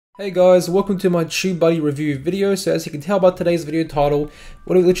Hey guys, welcome to my Tubebuddy review video. So as you can tell by today's video title,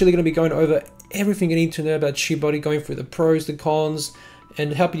 we're literally going to be going over everything you need to know about Tubebuddy, going through the pros, the cons,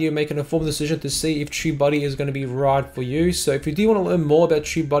 and helping you make an informed decision to see if Tubebuddy is going to be right for you. So if you do want to learn more about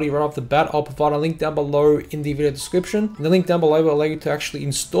Tubebuddy right off the bat, I'll provide a link down below in the video description. And the link down below will allow you to actually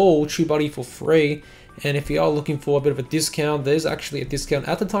install Tubebuddy for free. And if you are looking for a bit of a discount, there's actually a discount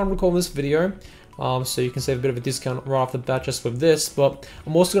at the time of recording this video. So you can save a bit of a discount right off the bat just with this, but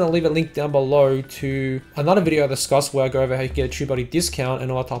I'm also going to leave a link down below to another video I discussed where I go over how you can get a Tubebuddy discount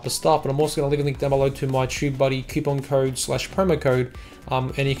and all that type of stuff. But I'm also going to leave a link down below to my Tubebuddy coupon code / promo code,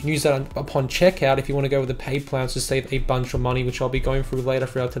 and you can use that upon checkout if you want to go with the paid plans to save a bunch of money, which I'll be going through later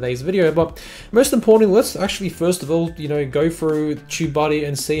throughout today's video. But most importantly, let's actually first of all, go through Tubebuddy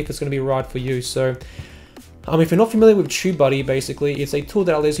and see if it's going to be right for you. So if you're not familiar with Tubebuddy, basically it's a tool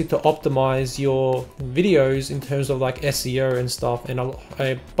that allows you to optimize your videos in terms of like SEO and stuff, and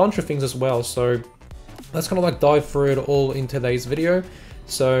a bunch of things as well. So let's kind of like dive through it all in today's video.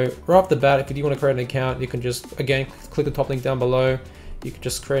 So right off the bat, if you do want to create an account, you can just again click the top link down below. You can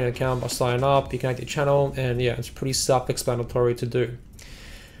just create an account by signing up. You can add your channel, and yeah, it's pretty self-explanatory to do.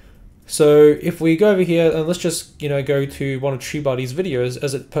 So if we go over here and let's just go to one of Tubebuddy's videos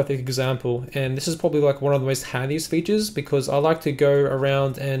as a perfect example, and this is probably like one of the most handiest features because I like to go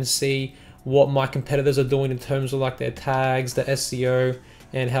around and see what my competitors are doing in terms of like their tags, the SEO,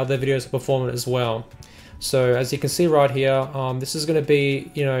 and how their videos are performing as well. So as you can see right here, this is going to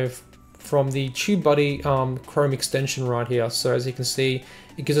be from the Tubebuddy Chrome extension right here. So as you can see,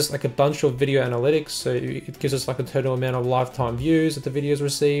 it gives us like a bunch of video analytics. So it gives us like a total amount of lifetime views that the videos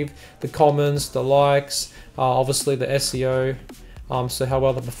received, the comments, the likes, obviously the SEO, so how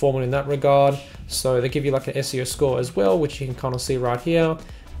well they're performing in that regard. So they give you like an SEO score as well, which you can kind of see right here.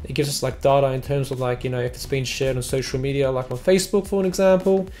 It gives us like data in terms of like, if it's been shared on social media, like on Facebook for an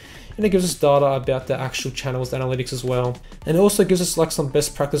example. And it gives us data about the actual channels analytics as well. And it also gives us like some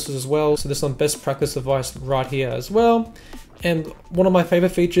best practices as well. So there's some best practice advice right here as well. And one of my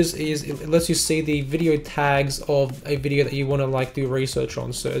favorite features is it lets you see the video tags of a video that you want to like do research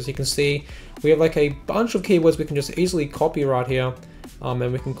on. So as you can see, we have like a bunch of keywords we can just easily copy right here.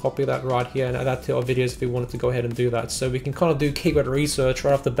 And we can copy that right here and add that to our videos if we wanted to go ahead and do that. So we can kind of do keyword research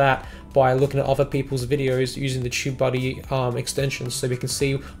right off the bat by looking at other people's videos using the Tubebuddy extension. So we can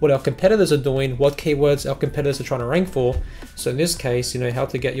see what our competitors are doing, what keywords our competitors are trying to rank for. So in this case, how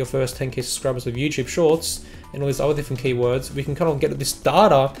to get your first 10K subscribers with YouTube Shorts and all these other different keywords. We can kind of get this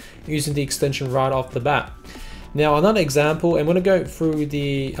data using the extension right off the bat. Now another example, I'm going to go through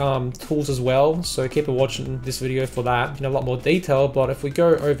the tools as well, so keep watching this video for that in a lot more detail. But if we go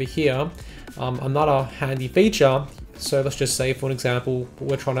over here, another handy feature, so let's just say for an example,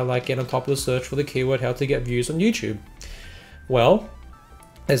 we're trying to like get on top of the search for the keyword how to get views on YouTube. Well,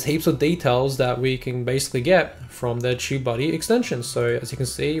 there's heaps of details that we can basically get from the Tubebuddy extension. So as you can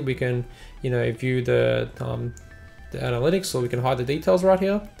see, we can view the analytics, so we can hide the details right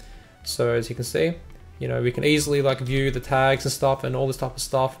here. So as you can see, we can easily like view the tags and stuff and all this type of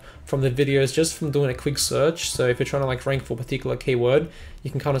stuff from the videos just from doing a quick search. So if you're trying to like rank for a particular keyword,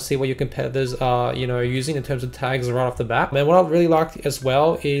 you can kind of see what your competitors are using in terms of tags right off the bat. And what I really liked as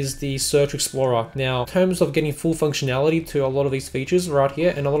well is the Search Explorer. Now in terms of getting full functionality to a lot of these features right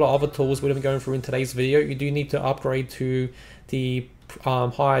here and a lot of other tools we're going to be going through in today's video, you do need to upgrade to the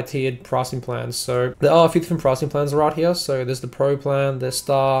higher tiered pricing plans. So there are a few different pricing plans right here. So there's the Pro plan, the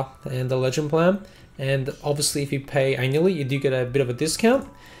Star, and the Legend plan. And obviously if you pay annually, you do get a bit of a discount.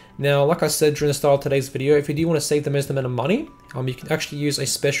 Now, like I said during the start of today's video, if you do want to save the most amount of money, you can actually use a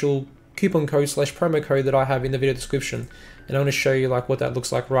special coupon code / promo code that I have in the video description. And I'm going to show you like what that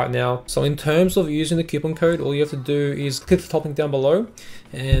looks like right now. So in terms of using the coupon code, all you have to do is click the top link down below.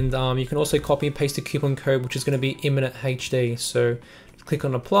 And you can also copy and paste the coupon code, which is going to be Imminent HD. So click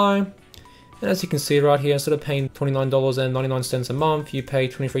on apply. And as you can see right here, instead of paying $29.99 a month, you pay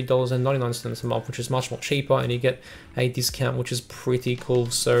 $23.99 a month, which is much more cheaper, and you get a discount, which is pretty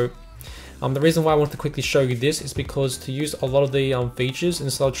cool. So the reason why I want to quickly show you this is because to use a lot of the features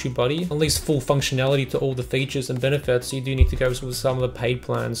inside Tubebuddy, at least full functionality to all the features and benefits, you do need to go with some of the paid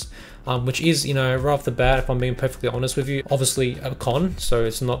plans, which is, right off the bat, if I'm being perfectly honest with you, obviously a con, so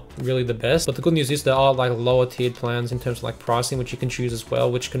it's not really the best. But the good news is there are like lower tiered plans in terms of like pricing, which you can choose as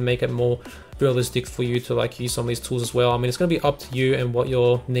well, which can make it more realistic for you to like use some of these tools as well. I mean, it's going to be up to you and what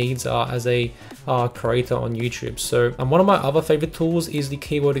your needs are as a creator on YouTube. So one of my other favorite tools is the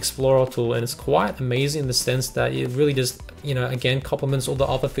Keyword Explorer tool, and it's quite amazing in the sense that it really just again complements all the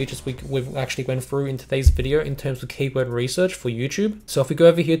other features we've actually went through in today's video in terms of keyword research for YouTube. So if we go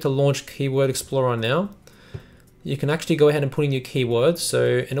over here to launch Keyword Explorer now, you can actually go ahead and put in your keywords. So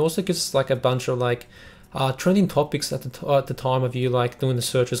it also gives like a bunch of like trending topics at the time of you like doing the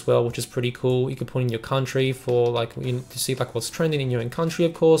search as well, which is pretty cool. You can put in your country for like to see like what's trending in your own country,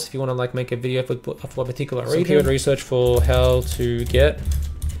 of course, if you want to like make a video for a particular region. Keyword research for how to get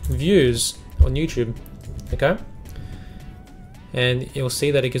views on YouTube. Okay, and you'll see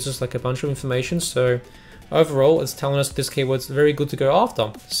that it gives us like a bunch of information. So overall, it's telling us this keyword's very good to go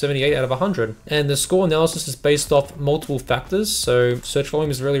after, 78 out of 100. And the score analysis is based off multiple factors. So search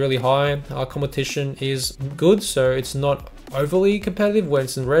volume is really high. Our competition is good, so it's not overly competitive where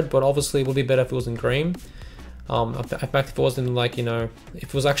it's in red, but obviously it would be better if it was in green. In fact, if it was in like, you know, if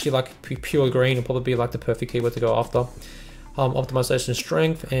it was actually like pure green, it'd probably be like the perfect keyword to go after. Optimization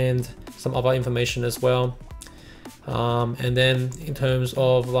strength and some other information as well. And then in terms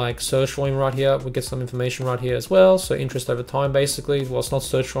of like search volume right here, we get some information right here as well. So interest over time, basically. Well, it's not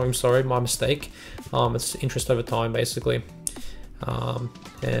search volume, sorry, my mistake. It's interest over time, basically. And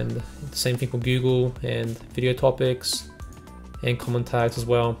the same thing for Google and video topics and comment tags as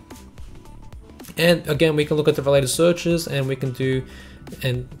well. And again, we can look at the related searches and we can do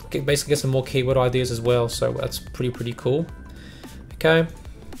and basically get some more keyword ideas as well. So that's pretty cool. Okay,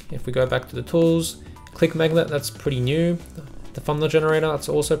 if we go back to the tools, click magnet, that's pretty new. The thumbnail generator, that's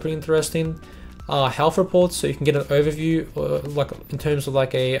also pretty interesting. Health reports, so you can get an overview, like in terms of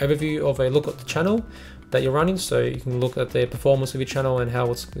like a overview of a look at the channel that you're running. So you can look at the performance of your channel and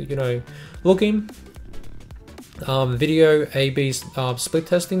how it's, you know, looking. Video A/B split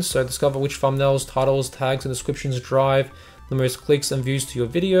testing, so discover which thumbnails, titles, tags, and descriptions drive the most clicks and views to your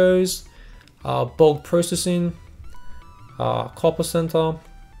videos. Bulk processing, copper center,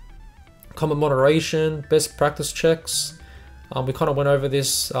 comment moderation, best practice checks. We kind of went over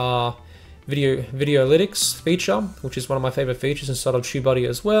this video analytics feature, which is one of my favorite features inside of Tubebuddy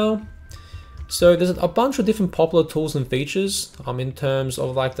as well. So there's a bunch of different popular tools and features in terms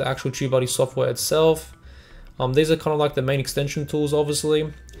of like the actual Tubebuddy software itself. These are kind of like the main extension tools,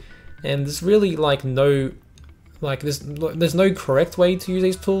 obviously, and there's really like no there's no correct way to use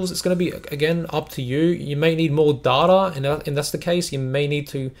these tools. It's going to be, again, up to you. You may need more data, and that's the case. You may need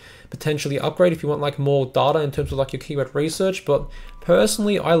to potentially upgrade if you want like more data in terms of like your keyword research. But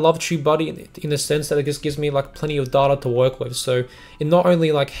personally, I love Tubebuddy in the sense that it just gives me like plenty of data to work with. So it not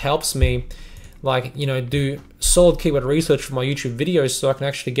only like helps me like, you know, do solid keyword research for my YouTube videos, so I can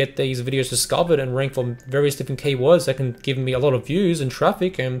actually get these videos discovered and rank for various different keywords that can give me a lot of views and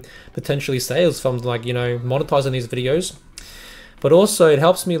traffic and potentially sales from like, you know, monetizing these videos. But also it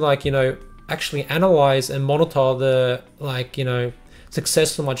helps me like, you know, actually analyze and monitor the like, you know,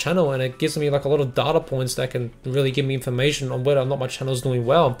 success of my channel, and it gives me like a lot of data points that can really give me information on whether or not my channel is doing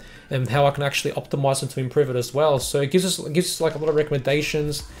well and how I can actually optimize it to improve it as well. So it gives us like a lot of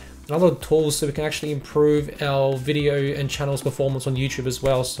recommendations, a lot of tools, so we can actually improve our video and channel's performance on YouTube as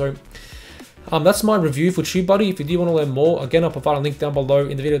well. So that's my review for Tubebuddy. If you do want to learn more, again, I'll provide a link down below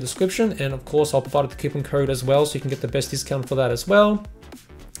in the video description, and of course I'll provide the coupon code as well, so you can get the best discount for that as well.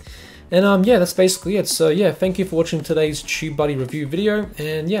 And yeah, that's basically it. So yeah, thank you for watching today's Tubebuddy review video,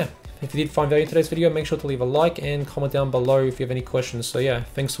 and yeah, if you did find value in today's video, make sure to leave a like and comment down below if you have any questions. So yeah,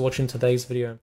 thanks for watching today's video.